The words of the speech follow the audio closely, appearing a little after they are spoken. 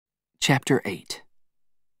Chapter 8.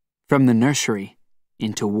 From the nursery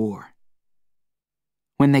into war.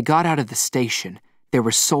 When they got out of the station, there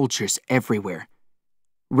were soldiers everywhere.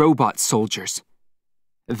 Robot soldiers.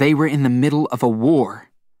 They were in the middle of a war.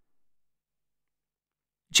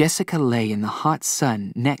 Jessica lay in the hot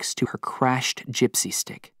sun next to her crashed gypsy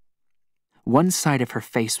stick. One side of her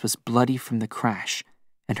face was bloody from the crash,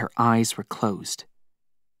 and her eyes were closed.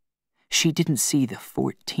 She didn't see the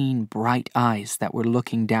 14 bright eyes that were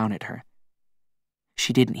looking down at her.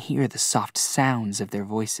 She didn't hear the soft sounds of their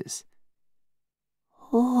voices.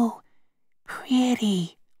 "Oh,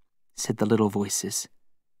 pretty," said the little voices.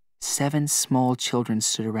 7 small children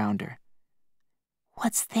stood around her.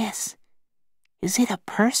 "What's this? Is it a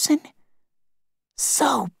person?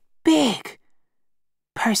 So big.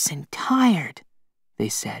 Person tired," they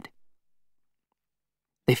said.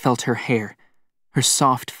 They felt her hair, her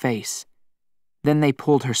soft face. Then they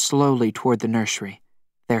pulled her slowly toward the nursery,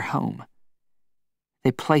 their home.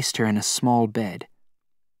 They placed her in a small bed.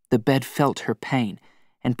 The bed felt her pain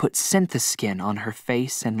and put syntheskin on her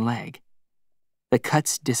face and leg. The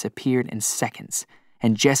cuts disappeared in seconds,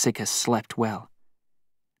 and Jessica slept well.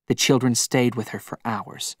 The children stayed with her for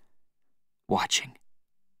hours, watching.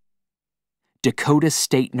 Dakota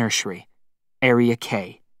State Nursery, Area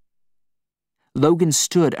K. Logan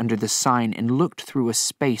stood under the sign and looked through a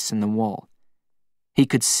space in the wall. He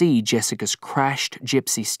could see Jessica's crashed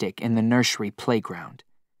gypsy stick in the nursery playground.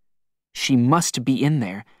 She must be in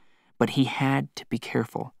there, but he had to be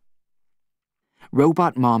careful.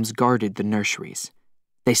 Robot moms guarded the nurseries.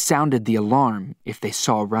 They sounded the alarm if they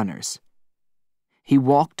saw runners. He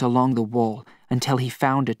walked along the wall until he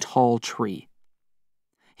found a tall tree.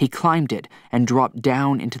 He climbed it and dropped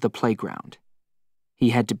down into the playground.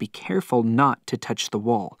 He had to be careful not to touch the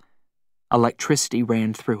wall. Electricity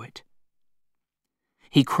ran through it.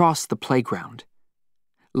 He crossed the playground.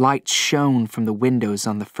 Lights shone from the windows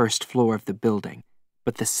on the first floor of the building,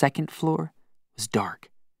 but the second floor was dark.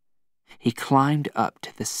 He climbed up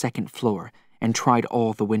to the second floor and tried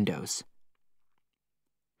all the windows.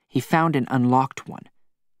 He found an unlocked one,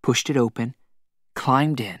 pushed it open,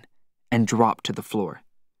 climbed in, and dropped to the floor.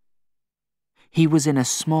 He was in a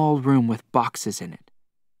small room with boxes in it.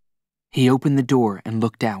 He opened the door and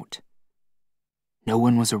looked out. No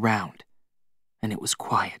one was around, and it was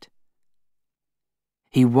quiet.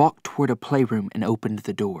 He walked toward a playroom and opened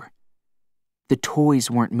the door. The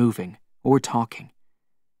toys weren't moving or talking.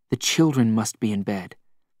 The children must be in bed.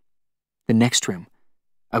 The next room,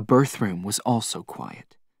 a birth room, was also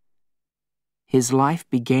quiet. His life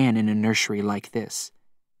began in a nursery like this,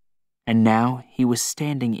 and now he was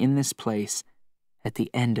standing in this place at the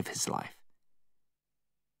end of his life.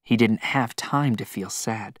 He didn't have time to feel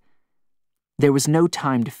sad. There was no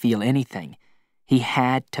time to feel anything. He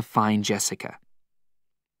had to find Jessica.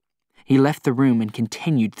 He left the room and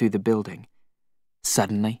continued through the building.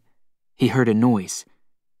 Suddenly, he heard a noise.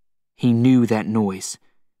 He knew that noise.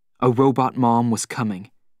 A robot mom was coming.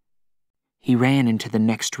 He ran into the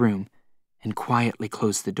next room and quietly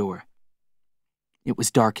closed the door. It was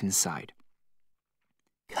dark inside.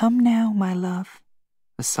 "Come now, my love,"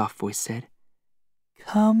 a soft voice said.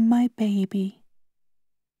 "Come, my baby."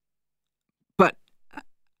 "But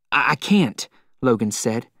I can't," Logan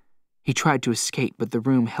said. He tried to escape, but the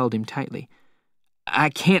room held him tightly. "I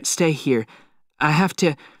can't stay here. I have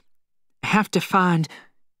to find—"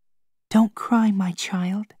 "Don't cry, my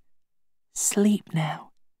child. Sleep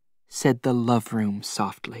now," said the love room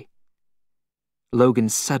softly. Logan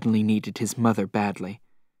suddenly needed his mother badly.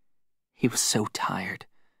 He was so tired.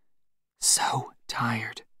 So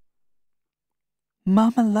tired.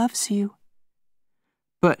 "Mama loves you."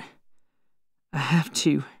 "But I have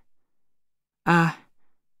to.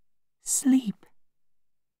 Sleep."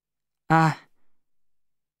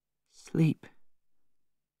 Sleep."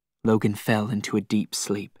 Logan fell into a deep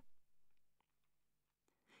sleep.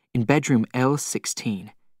 In bedroom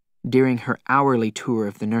L16, during her hourly tour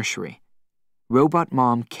of the nursery, Robot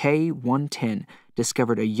Mom K110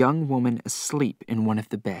 discovered a young woman asleep in one of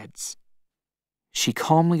the beds. She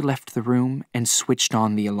calmly left the room and switched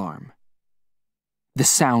on the alarm. The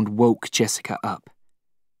sound woke Jessica up.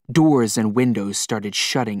 Doors and windows started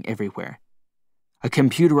shutting everywhere. A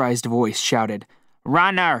computerized voice shouted,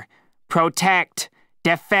 "Runner! Protect!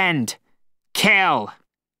 Defend! Kill!"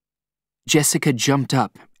 Jessica jumped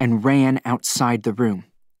up and ran outside the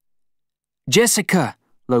room. "Jessica!"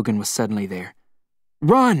 Logan was suddenly there.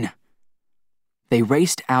 "Run!" They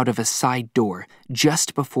raced out of a side door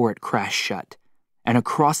just before it crashed shut, and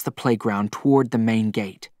across the playground toward the main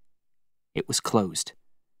gate. It was closed.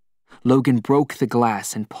 Logan broke the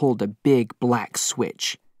glass and pulled a big black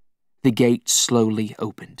switch. The gate slowly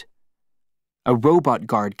opened. A robot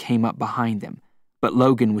guard came up behind them, but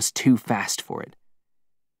Logan was too fast for it.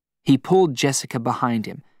 He pulled Jessica behind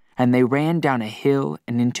him, and they ran down a hill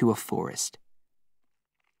and into a forest.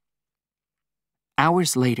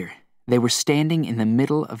 Hours later, they were standing in the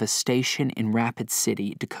middle of a station in Rapid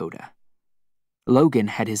City, Dakota. Logan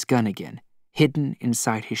had his gun again, hidden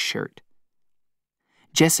inside his shirt.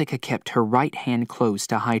 Jessica kept her right hand closed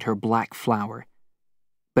to hide her black flower,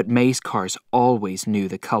 but maze cars always knew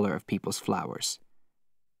the color of people's flowers.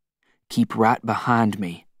 "Keep right behind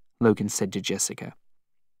me," Logan said to Jessica.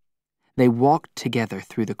 They walked together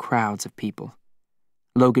through the crowds of people.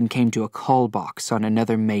 Logan came to a call box on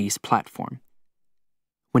another maze platform.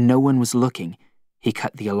 When no one was looking, he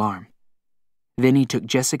cut the alarm. Then he took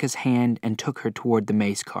Jessica's hand and took her toward the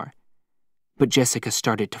maze car. But Jessica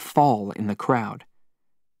started to fall in the crowd.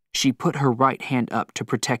 She put her right hand up to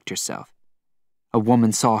protect herself. A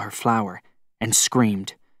woman saw her flower and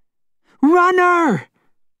screamed, "Runner!"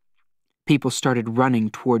 People started running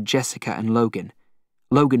toward Jessica and Logan.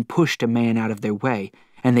 Logan pushed a man out of their way,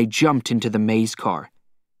 and they jumped into the maze car.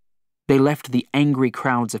 They left the angry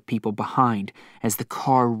crowds of people behind as the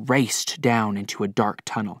car raced down into a dark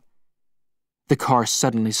tunnel. The car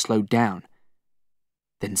suddenly slowed down,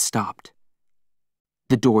 then stopped.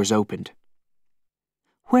 The doors opened.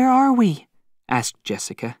 "Where are we?" asked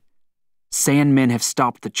Jessica. "Sandmen have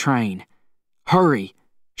stopped the train. Hurry!"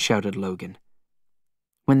 shouted Logan.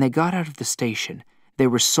 When they got out of the station, there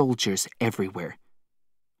were soldiers everywhere.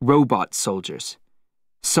 Robot soldiers.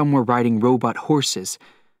 Some were riding robot horses.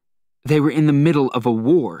 They were in the middle of a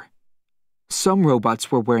war. Some robots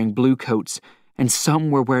were wearing blue coats, and some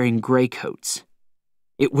were wearing gray coats.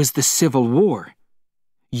 It was the Civil War.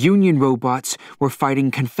 Union robots were fighting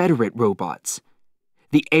Confederate robots.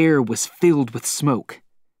 The air was filled with smoke.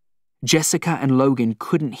 Jessica and Logan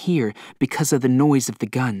couldn't hear because of the noise of the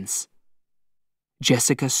guns.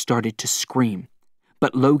 Jessica started to scream,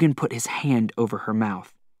 but Logan put his hand over her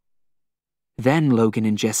mouth. Then Logan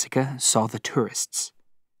and Jessica saw the tourists.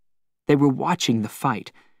 They were watching the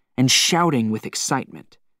fight and shouting with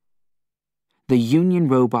excitement. The Union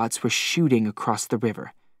robots were shooting across the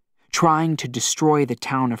river, trying to destroy the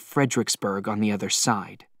town of Fredericksburg on the other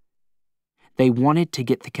side. They wanted to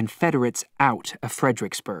get the Confederates out of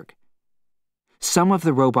Fredericksburg. Some of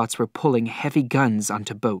the robots were pulling heavy guns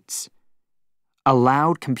onto boats. A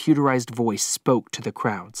loud computerized voice spoke to the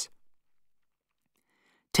crowds.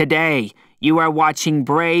 "Today, you are watching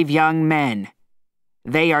brave young men.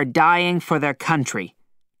 They are dying for their country,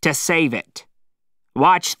 to save it.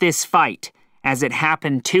 Watch this fight as it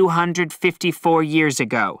happened 254 years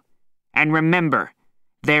ago. And remember,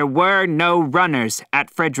 there were no runners at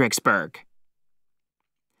Fredericksburg."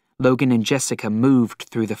 Logan and Jessica moved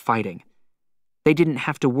through the fighting. They didn't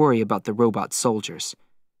have to worry about the robot soldiers.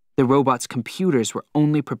 The robots' computers were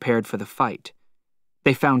only prepared for the fight.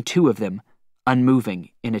 They found 2 of them,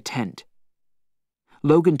 unmoving, in a tent.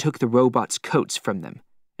 Logan took the robots' coats from them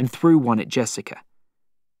and threw one at Jessica.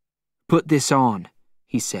 "Put this on,"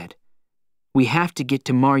 he said. "We have to get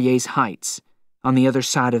to Marier's Heights, on the other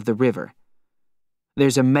side of the river.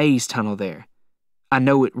 There's a maze tunnel there. I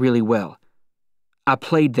know it really well. I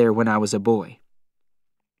played there when I was a boy."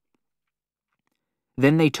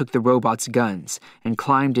 Then they took the robots' guns and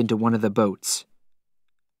climbed into one of the boats.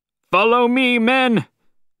 "Follow me, men!"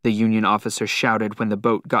 the Union officer shouted when the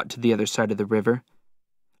boat got to the other side of the river.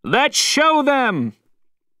 "Let's show them!"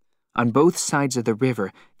 On both sides of the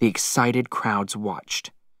river, the excited crowds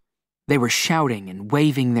watched. They were shouting and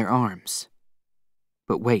waving their arms.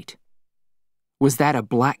 But wait, was that a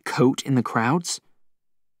black coat in the crowds?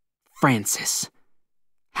 Francis.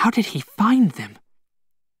 How did he find them?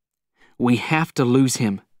 "We have to lose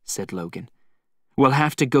him," said Logan. "We'll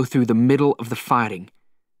have to go through the middle of the fighting.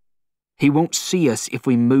 He won't see us if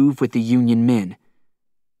we move with the Union men."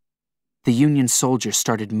 The Union soldiers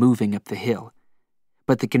started moving up the hill,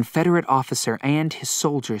 but the Confederate officer and his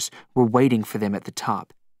soldiers were waiting for them at the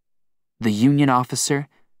top. The Union officer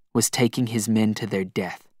was taking his men to their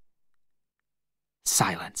death.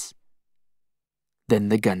 Silence. Then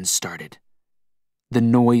the guns started. The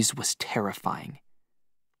noise was terrifying.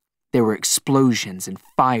 There were explosions and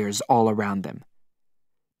fires all around them.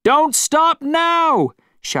 "Don't stop now!"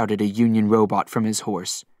 shouted a Union robot from his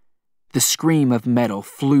horse. The scream of metal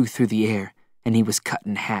flew through the air, and he was cut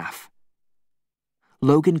in half.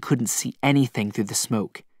 Logan couldn't see anything through the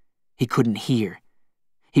smoke. He couldn't hear.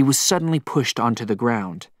 He was suddenly pushed onto the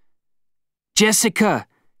ground. "Jessica!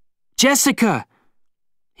 Jessica!"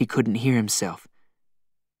 He couldn't hear himself.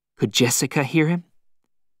 Could Jessica hear him?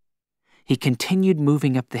 He continued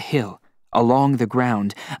moving up the hill, along the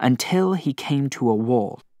ground, until he came to a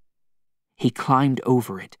wall. He climbed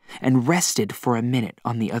over it and rested for a minute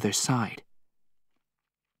on the other side.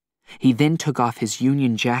 He then took off his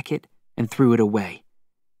Union jacket and threw it away.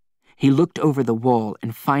 He looked over the wall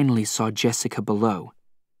and finally saw Jessica below.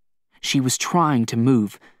 She was trying to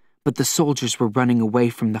move, but the soldiers were running away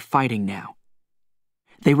from the fighting now.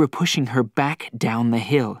 They were pushing her back down the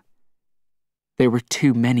hill. There were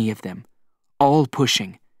too many of them, all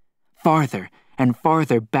pushing, farther and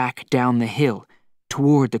farther back down the hill,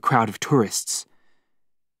 toward the crowd of tourists,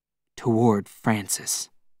 toward Francis.